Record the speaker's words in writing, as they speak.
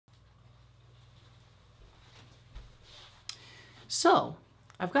So,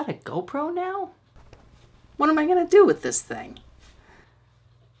 I've got a GoPro now? What am I gonna do with this thing?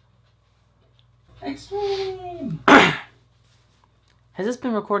 Extreme! Has this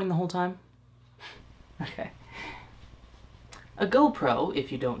been recording the whole time? Okay. A GoPro,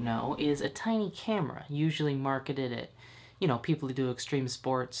 if you don't know, is a tiny camera, usually marketed at, you know, people who do extreme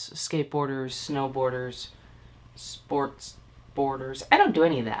sports, skateboarders, snowboarders, sports boarders. I don't do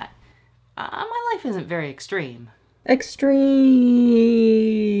any of that. My life isn't very extreme. Extreme!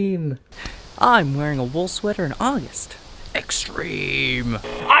 I'm wearing a wool sweater in August. Extreme!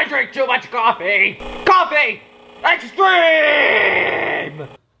 I drink too much coffee! Coffee! Extreme!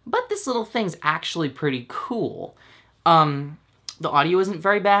 But this little thing's actually pretty cool. The audio isn't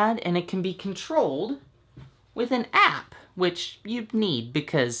very bad, and it can be controlled with an app, which you'd need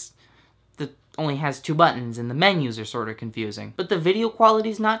because it only has 2 buttons and the menus are sort of confusing. But the video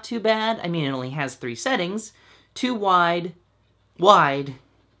quality's not too bad. I mean, it only has 3 settings. 2 wide,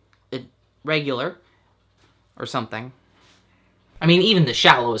 regular, or something. I mean, even the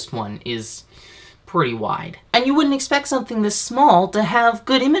shallowest one is pretty wide. And you wouldn't expect something this small to have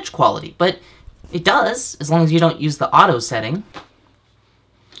good image quality, but it does, as long as you don't use the auto setting.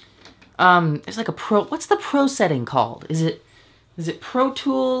 There's like a pro, what's the pro setting called? Is it Pro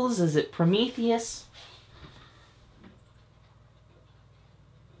Tools? Is it Prometheus?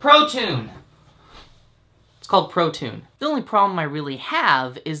 ProTune! It's called ProTune. The only problem I really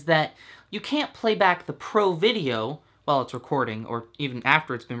have is that you can't play back the Pro video while it's recording, or even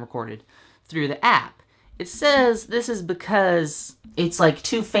after it's been recorded, through the app. It says this is because it's like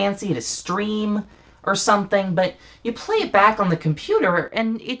too fancy to stream or something, but you play it back on the computer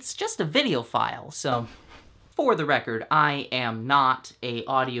and it's just a video file. So, for the record, I am not an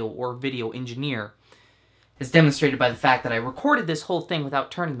audio or video engineer, as demonstrated by the fact that I recorded this whole thing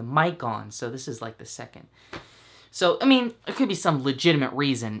without turning the mic on, so this is like the second. So, I mean, there could be some legitimate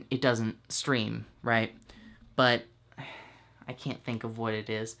reason it doesn't stream, right? But I can't think of what it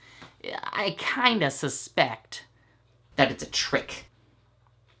is. I kinda suspect that it's a trick.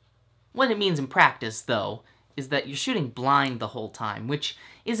 What it means in practice, though, is that you're shooting blind the whole time, which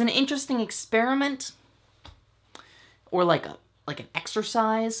is an interesting experiment, or like an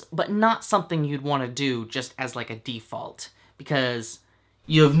exercise, but not something you'd want to do just as like a default, because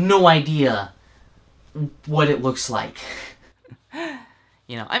you have no idea what it looks like.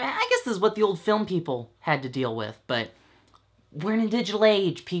 You know, I mean, I guess this is what the old film people had to deal with, but we're in a digital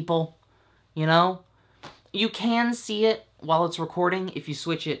age, people, you know? You can see it while it's recording if you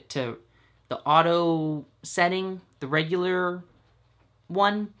switch it to the auto setting, the regular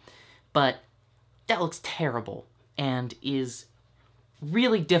one, but that looks terrible and is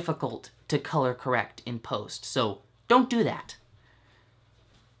really difficult to color correct in post, so don't do that.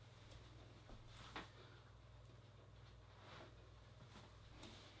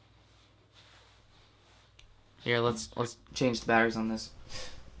 Here, let's change the batteries on this.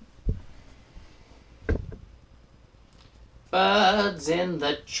 Buds in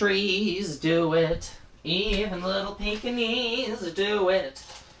the trees do it. Even little Pekingese do it.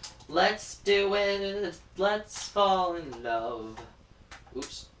 Let's do it. Let's fall in love.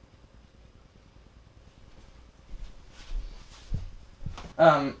 Oops.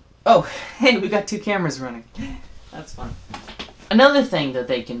 Oh, hey, we got 2 cameras running. That's fun. Another thing that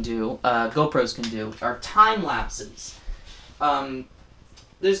they can do, GoPros can do, are time lapses.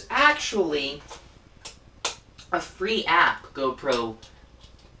 There's actually a free app GoPro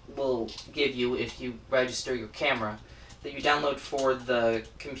will give you if you register your camera that you download for the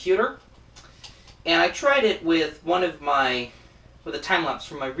computer. And I tried it with with a time lapse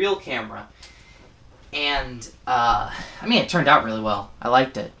from my real camera. And, I mean, it turned out really well. I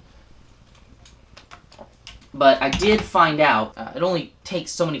liked it. But I did find out it only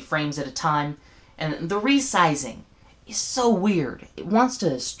takes so many frames at a time, and the resizing is so weird. It wants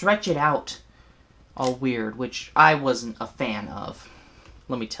to stretch it out all weird, which I wasn't a fan of,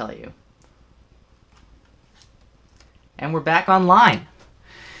 let me tell you. And we're back online.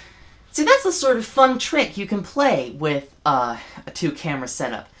 See, that's the sort of fun trick you can play with a 2-camera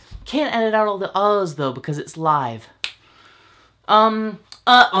setup. Can't edit out all the uhs, though, because it's live. Oh,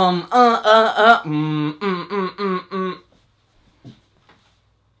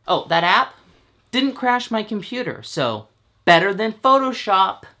 that app didn't crash my computer, so better than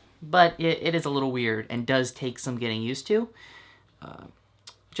Photoshop, but it is a little weird and does take some getting used to.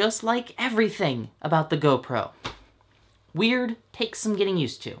 Just like everything about the GoPro. Weird takes some getting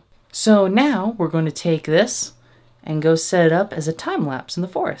used to. So now we're going to take this and go set it up as a time lapse in the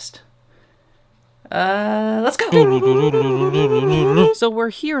forest. Let's go! So we're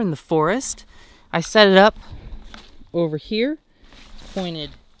here in the forest. I set it up over here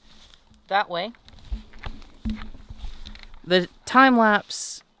pointed that way. The time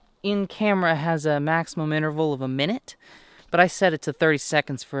lapse in camera has a maximum interval of a minute, but I set it to 30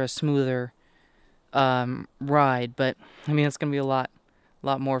 seconds for a smoother ride. But I mean, it's gonna be a lot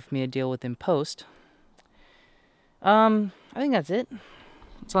more for me to deal with in post. I think that's it.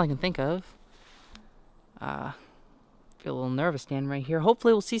 That's all I can think of. Feel a little nervous standing right here.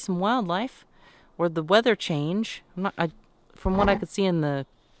 Hopefully we'll see some wildlife or the weather change. From what I could see in the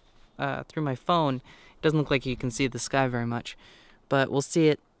through my phone, it doesn't look like you can see the sky very much, but we'll see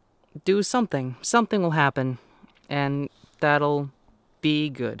it do something. Something will happen, and that'll be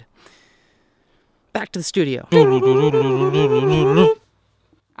good. Back to the studio.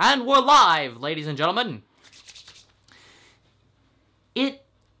 And we're live, ladies and gentlemen. It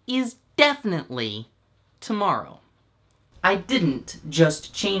is definitely tomorrow. I didn't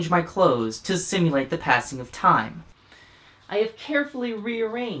just change my clothes to simulate the passing of time. I have carefully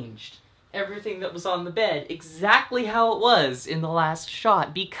rearranged everything that was on the bed exactly how it was in the last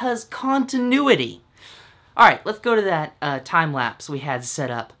shot, because continuity. Alright, let's go to that time-lapse we had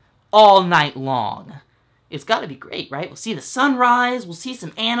set up all night long. It's gotta be great, right? We'll see the sunrise, we'll see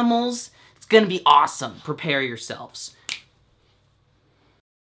some animals. It's gonna be awesome. Prepare yourselves.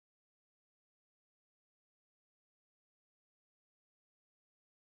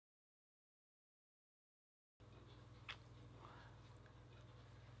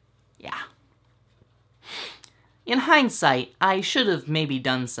 Yeah. In hindsight, I should have maybe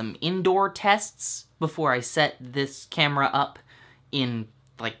done some indoor tests before I set this camera up in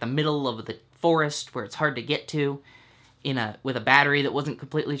like the middle of the forest where it's hard to get to with a battery that wasn't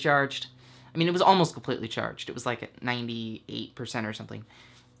completely charged. I mean, it was almost completely charged. It was like at 98% or something.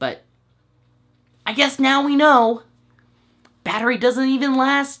 But I guess now we know battery doesn't even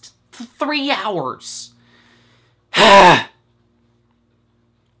last 3 hours.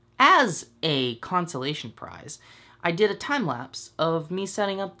 As a consolation prize, I did a time-lapse of me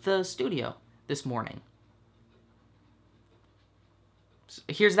setting up the studio this morning. So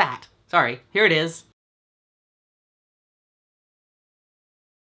here's that. Sorry, here it is.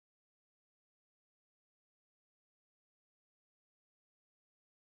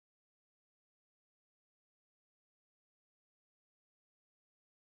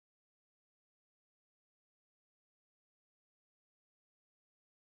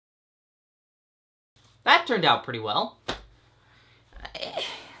 That turned out pretty well.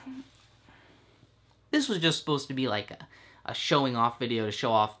 This was just supposed to be like a showing off video to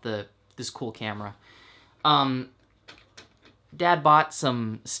show off this cool camera. Dad bought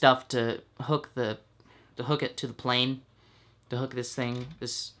some stuff to hook it to the plane, to hook this thing,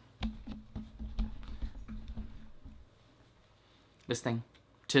 this thing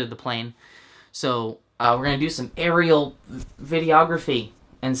to the plane. So we're gonna do some aerial videography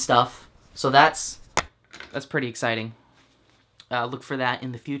and stuff. So that's pretty exciting. Look for that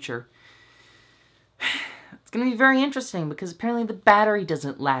in the future. It's gonna be very interesting because apparently the battery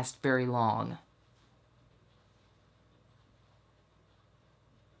doesn't last very long.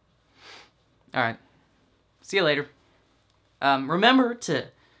 Alright. See you later. Remember to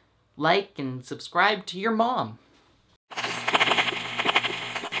like and subscribe to your mom.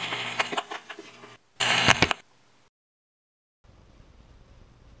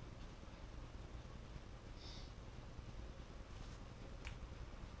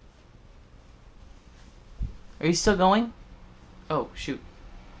 Are you still going? Oh, shoot.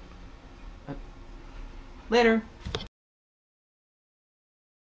 Later.